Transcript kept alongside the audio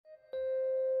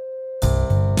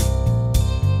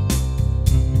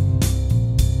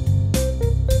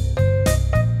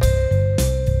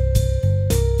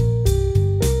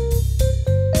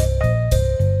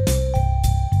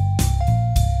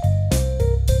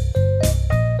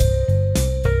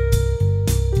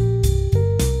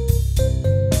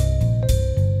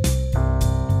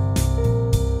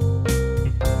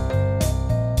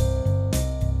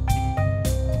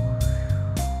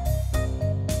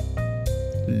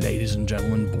Ladies and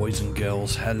gentlemen, boys and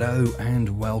girls, hello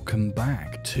and welcome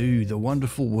back to the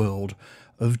wonderful world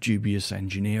of dubious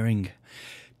engineering.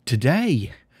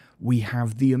 Today we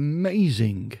have the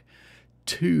amazing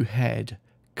two-head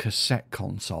cassette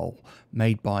console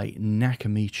made by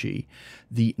Nakamichi,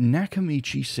 the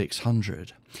Nakamichi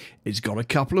 600. It's got a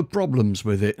couple of problems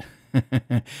with it,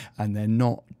 and they're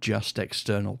not just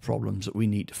external problems that we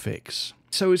need to fix.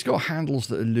 So it's got handles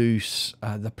that are loose,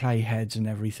 the playheads and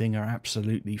everything are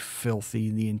absolutely filthy,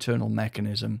 the internal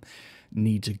mechanism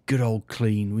needs a good old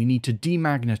clean. We need to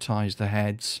demagnetize the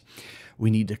heads,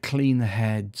 we need to clean the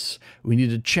heads, we need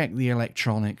to check the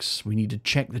electronics, we need to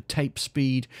check the tape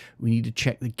speed, we need to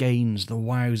check the gains, the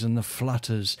wows and the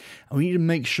flutters, and we need to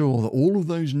make sure that all of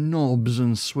those knobs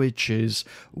and switches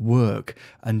work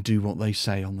and do what they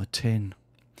say on the tin.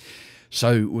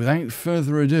 So without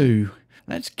further ado,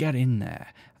 let's get in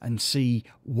there and see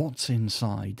what's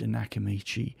inside the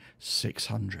Nakamichi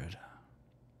 600.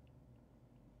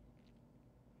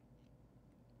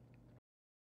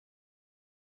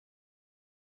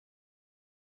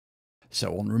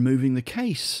 So on removing the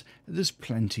case, there's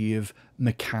plenty of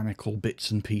mechanical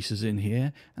bits and pieces in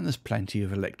here, and there's plenty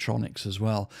of electronics as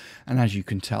well. And as you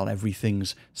can tell,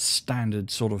 everything's standard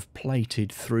sort of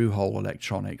plated through-hole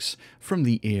electronics from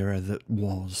the era that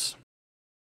was.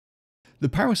 The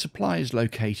power supply is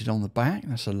located on the back.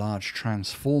 That's a large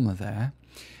transformer there.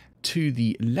 To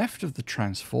the left of the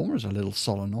transformer is a little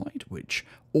solenoid which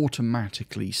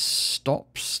automatically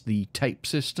stops the tape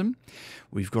system.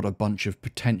 We've got a bunch of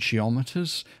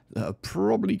potentiometers that are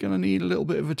probably going to need a little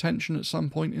bit of attention at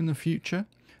some point in the future.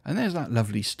 And there's that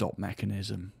lovely stop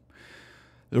mechanism.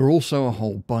 There are also a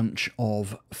whole bunch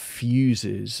of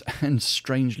fuses, and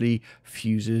strangely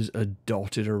fuses are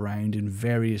dotted around in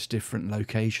various different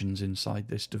locations inside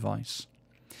this device.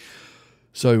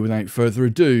 So without further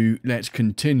ado, let's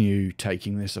continue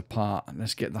taking this apart.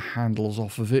 Let's get the handles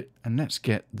off of it, and let's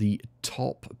get the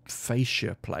top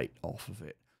fascia plate off of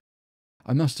it.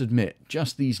 I must admit,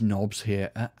 just these knobs here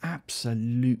are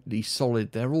absolutely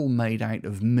solid. They're all made out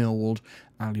of milled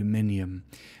aluminium,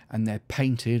 and they're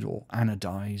painted or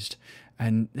anodized,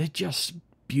 and they're just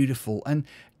beautiful. And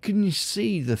can you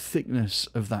see the thickness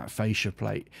of that fascia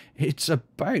plate? It's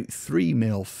about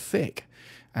 3mm thick,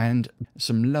 and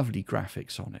some lovely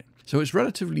graphics on it. So it's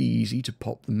relatively easy to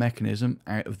pop the mechanism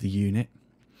out of the unit.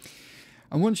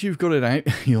 And once you've got it out,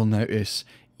 you'll notice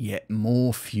yet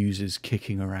more fuses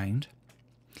kicking around.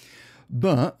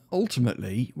 But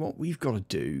ultimately, what we've got to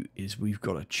do is we've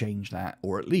got to change that,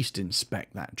 or at least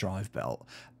inspect that drive belt.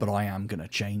 But I am going to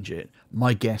change it.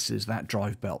 My guess is that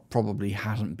drive belt probably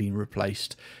hasn't been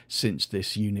replaced since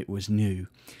this unit was new.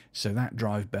 So that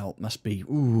drive belt must be,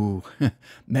 ooh,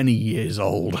 many years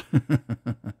old.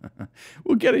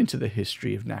 We'll get into the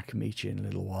history of Nakamichi in a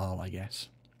little while, I guess.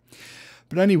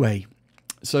 But anyway,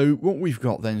 so what we've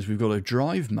got then is we've got a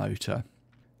drive motor,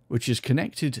 which is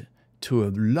connected to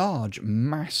a large,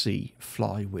 massy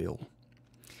flywheel.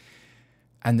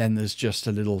 And then there's just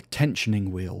a little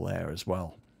tensioning wheel there as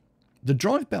well. The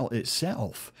drive belt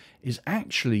itself is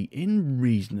actually in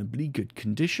reasonably good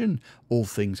condition, all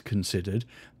things considered,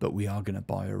 but we are going to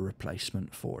buy a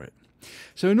replacement for it.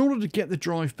 So in order to get the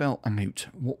drive belt out,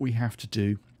 what we have to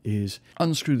do is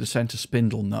unscrew the center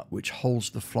spindle nut which holds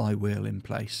the flywheel in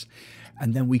place,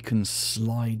 and then we can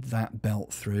slide that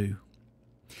belt through.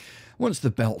 Once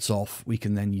the belt's off, we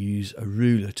can then use a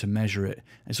ruler to measure it.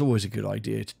 It's always a good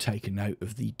idea to take a note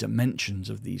of the dimensions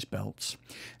of these belts.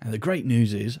 And the great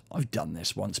news is, I've done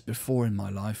this once before in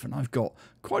my life, and I've got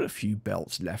quite a few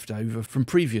belts left over from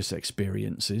previous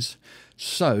experiences.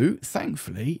 So,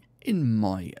 thankfully, in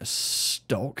my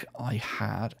stock, I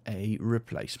had a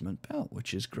replacement belt,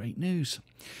 which is great news.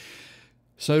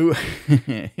 So,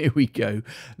 here we go.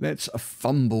 Let's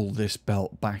fumble this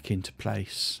belt back into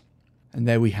place. And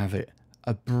there we have it,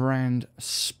 a brand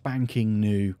spanking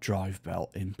new drive belt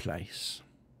in place.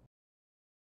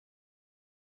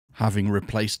 Having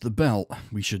replaced the belt,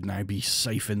 we should now be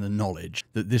safe in the knowledge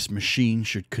that this machine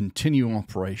should continue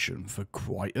operation for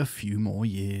quite a few more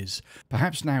years.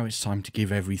 Perhaps now it's time to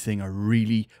give everything a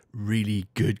really, really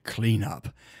good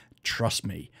clean-up. Trust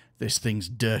me, this thing's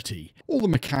dirty. All the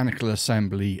mechanical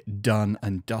assembly done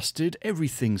and dusted,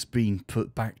 everything's been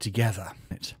put back together.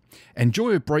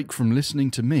 Enjoy a break from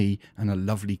listening to me and a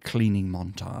lovely cleaning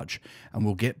montage, and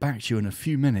we'll get back to you in a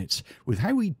few minutes with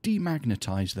how we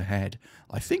demagnetize the head.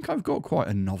 I think I've got quite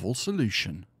a novel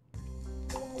solution.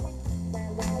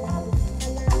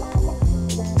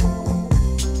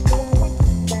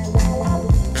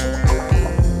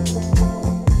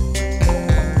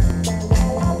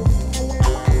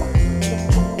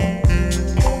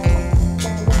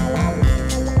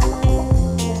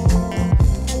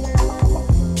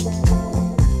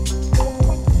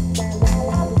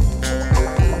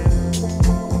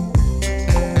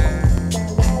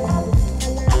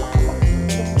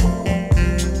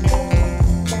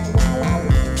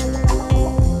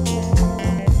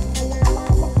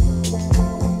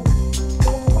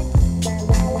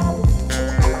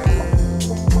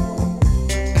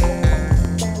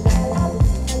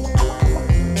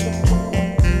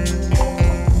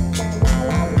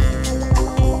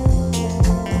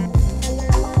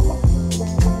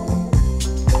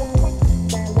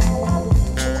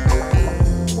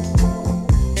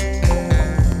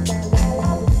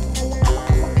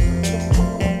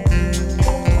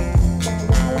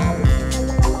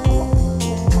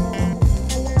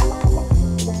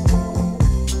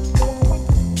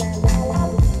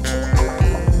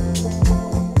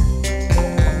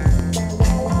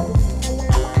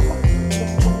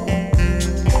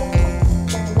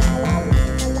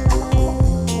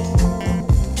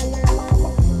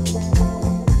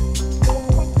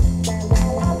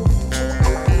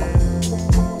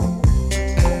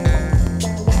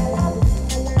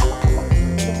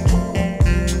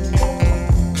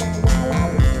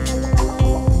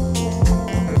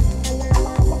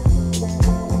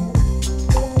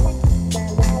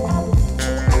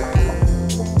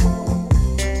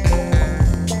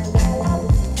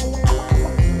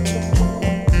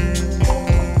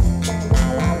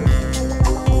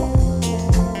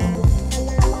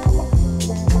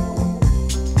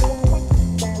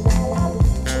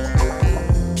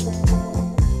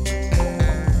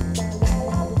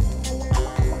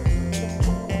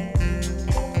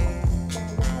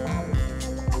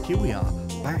 here we are,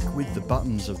 back with the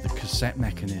buttons of the cassette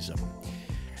mechanism.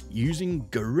 Using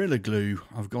Gorilla Glue,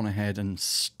 I've gone ahead and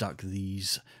stuck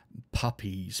these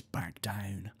puppies back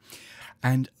down.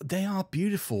 And they are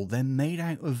beautiful. They're made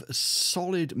out of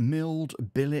solid milled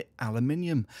billet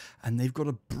aluminium, and they've got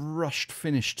a brushed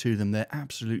finish to them. They're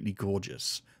absolutely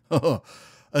gorgeous. A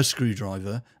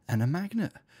screwdriver and a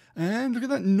magnet. And look at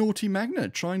that naughty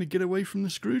magnet trying to get away from the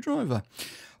screwdriver.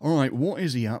 All right, what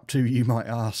is he up to, you might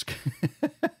ask?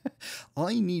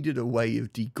 I needed a way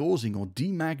of degaussing or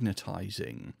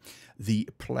demagnetizing the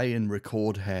play and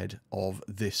record head of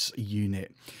this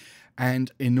unit.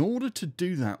 And in order to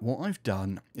do that, what I've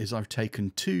done is I've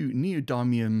taken two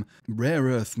neodymium rare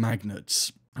earth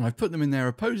magnets and I've put them in their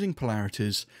opposing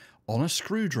polarities on a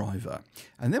screwdriver.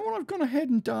 And then what I've gone ahead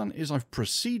and done is I've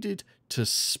proceeded to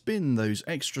spin those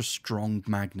extra strong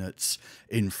magnets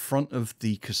in front of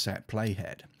the cassette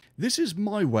playhead. This is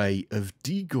my way of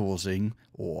degaussing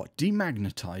or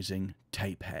demagnetizing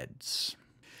tape heads.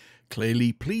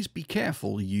 Clearly, please be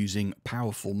careful using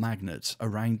powerful magnets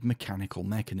around mechanical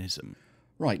mechanism.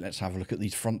 Right, let's have a look at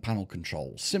these front panel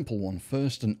controls. Simple one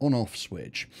first, an on-off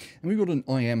switch. And we've got an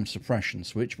I.M suppression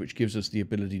switch, which gives us the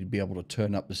ability to be able to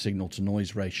turn up the signal to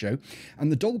noise ratio.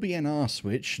 And the Dolby NR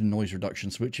switch, noise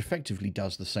reduction switch, effectively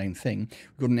does the same thing.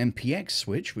 We've got an MPX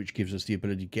switch, which gives us the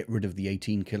ability to get rid of the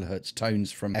 18 kHz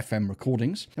tones from FM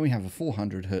recordings. Then we have a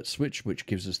 400 Hz switch, which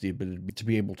gives us the ability to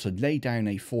be able to lay down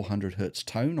a 400 Hz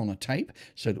tone on a tape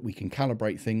so that we can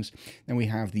calibrate things. Then we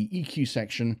have the EQ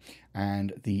section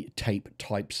and the tape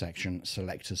type section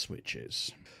selector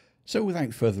switches. So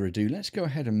without further ado, let's go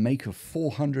ahead and make a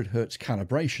 400 Hz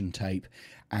calibration tape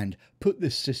and put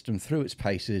this system through its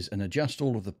paces and adjust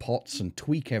all of the pots and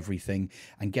tweak everything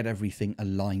and get everything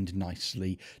aligned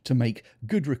nicely to make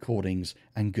good recordings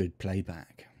and good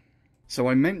playback. So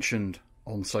I mentioned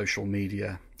on social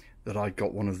media that I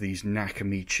got one of these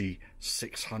Nakamichi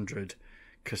 600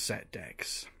 cassette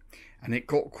decks, and it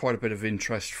got quite a bit of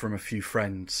interest from a few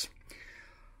friends.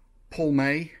 Paul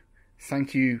May,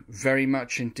 thank you very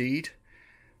much indeed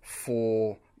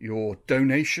for your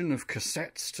donation of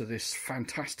cassettes to this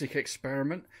fantastic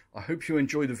experiment. I hope you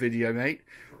enjoy the video, mate.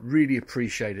 Really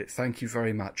appreciate it. Thank you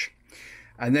very much.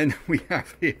 And then we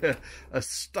have here a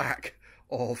stack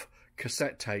of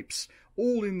cassette tapes,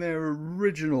 all in their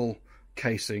original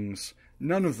casings.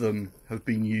 None of them have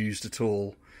been used at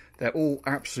all. They're all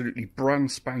absolutely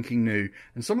brand spanking new,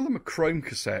 and some of them are chrome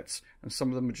cassettes and some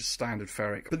of them are just standard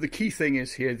ferric. But the key thing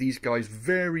is here, these guys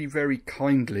very, very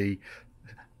kindly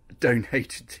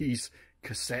donated these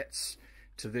cassettes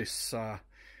to this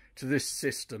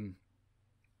system.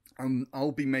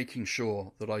 I'll be making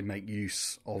sure that I make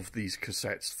use of these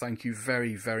cassettes. Thank you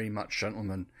very, very much,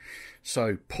 gentlemen.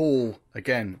 So Paul,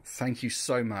 again, thank you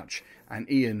so much. And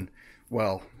Ian,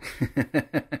 well,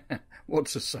 what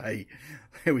to say?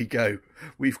 There we go.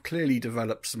 We've clearly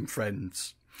developed some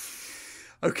friends.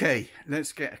 Okay,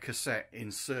 let's get a cassette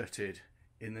inserted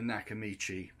in the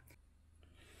Nakamichi.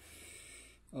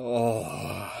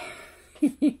 Oh.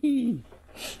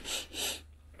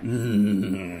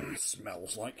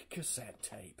 Smells like cassette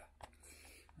tape.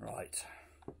 Right.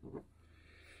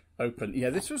 Open. Yeah,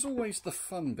 this was always the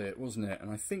fun bit, wasn't it? And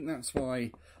I think that's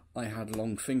why I had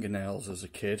long fingernails as a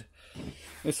kid.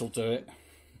 This'll do it.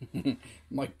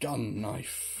 My gun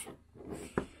knife.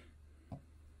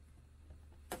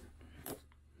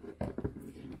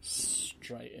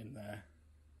 Straight in there.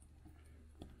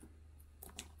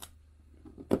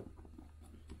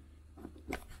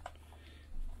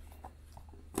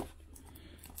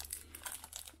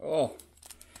 Oh,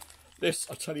 this,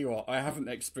 I tell you what, I haven't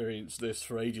experienced this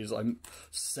for ages. I'm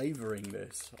savouring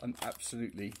this. I'm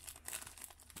absolutely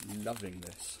loving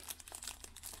this.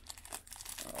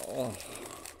 Oh.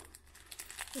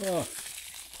 Oh.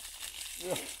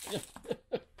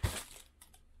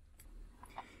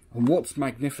 And what's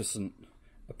magnificent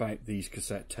about these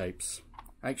cassette tapes,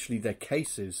 actually their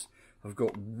cases have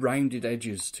got rounded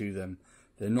edges to them.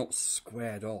 They're not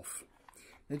squared off.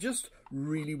 They're just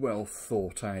really well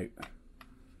thought out.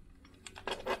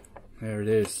 There it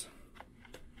is.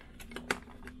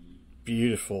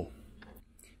 Beautiful.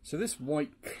 So this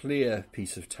white clear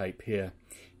piece of tape here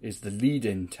is the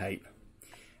lead-in tape.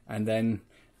 And then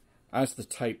as the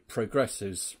tape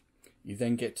progresses, you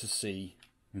then get to see,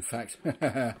 in fact,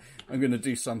 I'm going to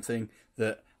do something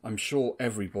that I'm sure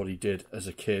everybody did as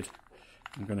a kid.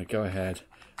 I'm going to go ahead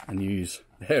and use,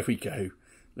 there we go,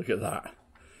 look at that.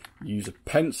 Use a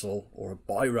pencil or a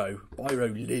biro.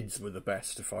 Biro lids were the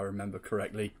best, if I remember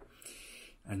correctly.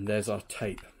 And there's our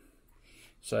tape.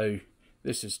 So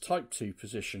this is type 2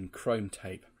 position chrome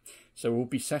tape. So we'll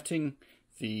be setting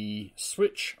the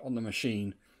switch on the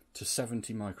machine to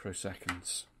 70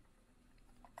 microseconds.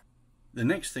 The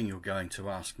next thing you're going to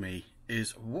ask me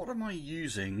is, what am I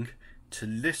using to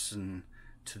listen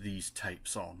to these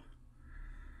tapes on?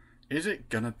 Is it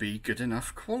going to be good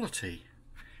enough quality?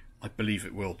 I believe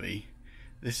it will be.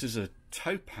 This is a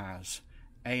Topaz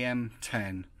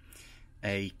AM10,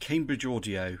 a Cambridge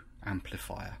Audio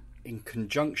amplifier. In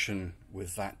conjunction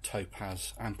with that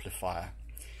Topaz amplifier,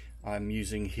 I'm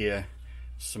using here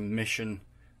some Mission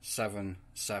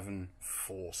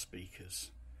 774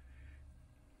 speakers.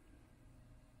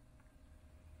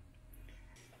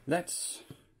 Let's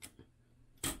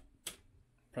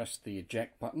press the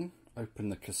eject button, open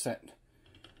the cassette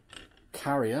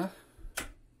carrier,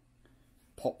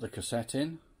 pop the cassette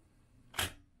in.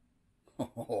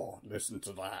 Oh, listen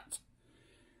to that.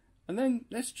 And then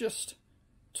let's just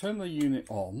turn the unit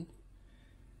on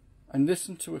and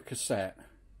listen to a cassette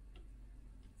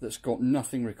that's got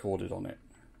nothing recorded on it.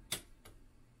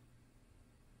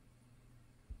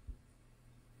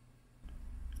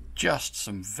 Just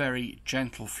some very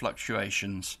gentle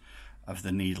fluctuations of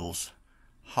the needles,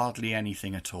 hardly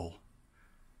anything at all.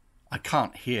 I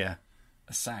can't hear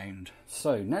a sound.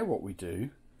 So now what we do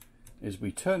is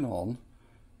we turn on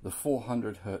the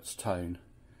 400 Hz tone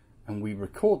and we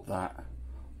record that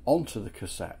onto the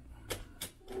cassette.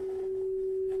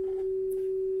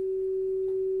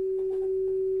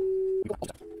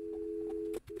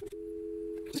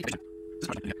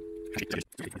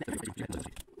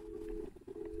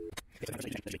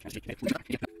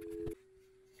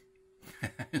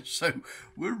 So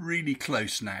we're really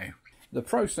close now. The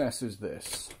process is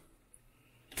this: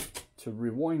 to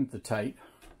rewind the tape,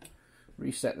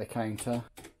 reset the counter,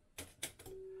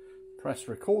 press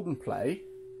record and play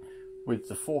with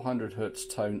the 400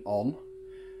 Hz tone on.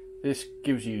 This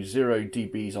gives you 0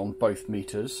 dBs on both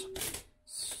meters.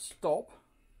 Stop,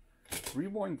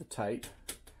 rewind the tape,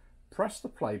 press the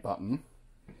play button.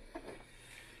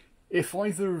 If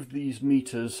either of these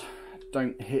meters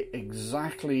don't hit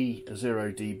exactly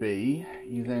 0 dB,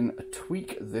 you then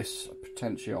tweak this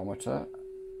potentiometer,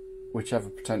 whichever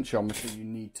potentiometer you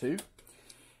need to.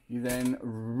 You then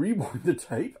rewind the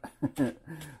tape,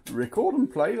 record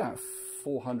and play that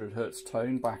 400 Hz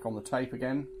tone back on the tape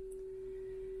again.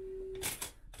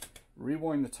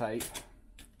 Rewind the tape,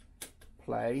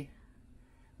 play.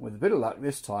 With a bit of luck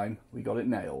this time, we got it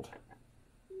nailed.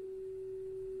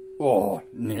 Oh,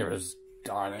 near as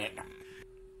darn it.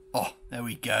 Oh, there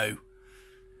we go.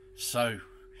 So,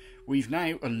 we've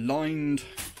now aligned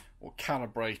or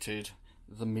calibrated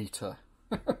the meter.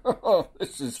 Oh,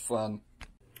 this is fun.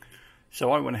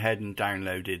 So I went ahead and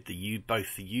downloaded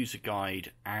both the user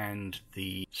guide and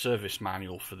the service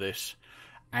manual for this,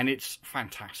 and it's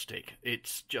fantastic.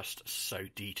 It's just so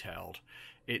detailed.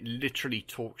 It literally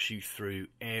talks you through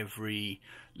every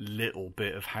little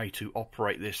bit of how to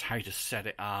operate this, how to set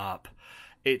it up.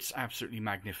 It's absolutely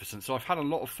magnificent. So I've had a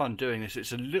lot of fun doing this.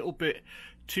 It's a little bit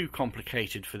too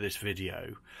complicated for this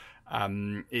video.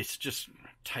 It's just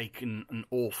taken an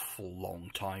awful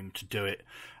long time to do it.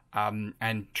 And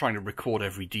trying to record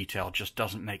every detail just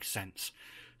doesn't make sense.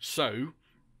 So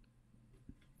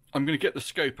I'm going to get the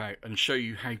scope out and show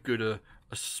you how good a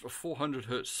 400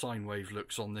 Hz sine wave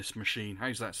looks on this machine.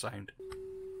 How's that sound?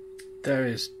 There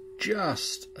is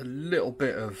just a little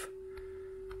bit of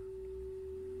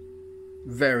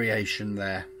variation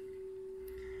there.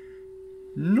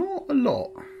 Not a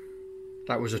lot.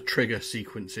 That was a trigger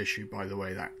sequence issue, by the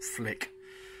way, that flick.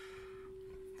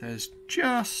 There's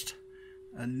just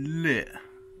a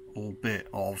little bit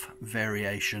of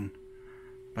variation,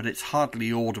 but it's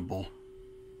hardly audible.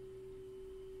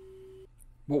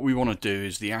 What we want to do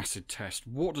is the acid test.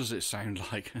 What does it sound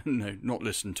like? No, not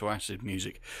listen to acid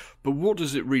music, but what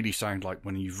does it really sound like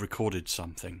when you've recorded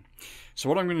something? So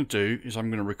what I'm going to do is I'm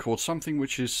going to record something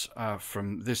which is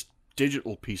from this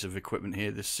digital piece of equipment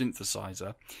here, this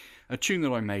synthesizer, a tune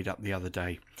that I made up the other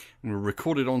day. I'm going to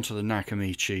record it onto the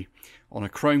Nakamichi on a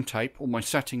chrome tape. All my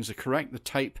settings are correct. The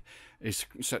tape is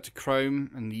set to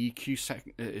chrome and the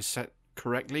EQ is set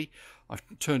correctly. I've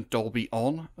turned Dolby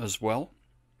on as well.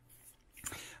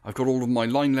 I've got all of my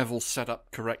line levels set up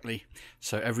correctly,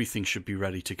 so everything should be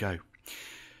ready to go.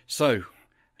 So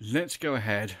let's go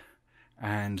ahead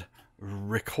and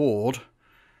record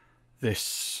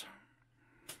this.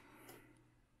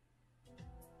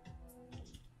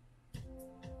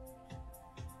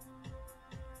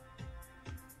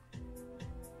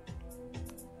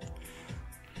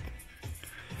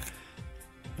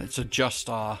 Let's adjust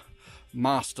our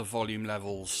master volume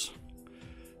levels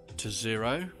to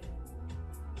 0.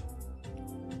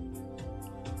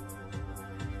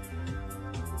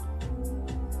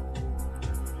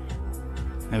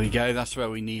 There we go, that's where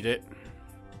we need it.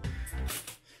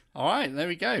 Alright, there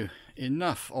we go.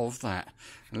 Enough of that.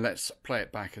 Let's play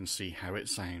it back and see how it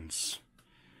sounds.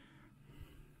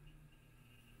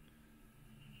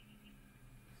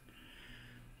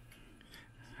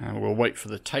 And we'll wait for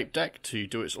the tape deck to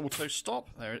do its auto stop.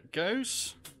 There it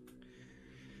goes.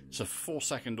 It's a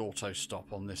 4-second auto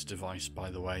stop on this device,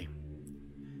 by the way.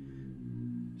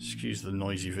 Excuse the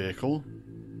noisy vehicle.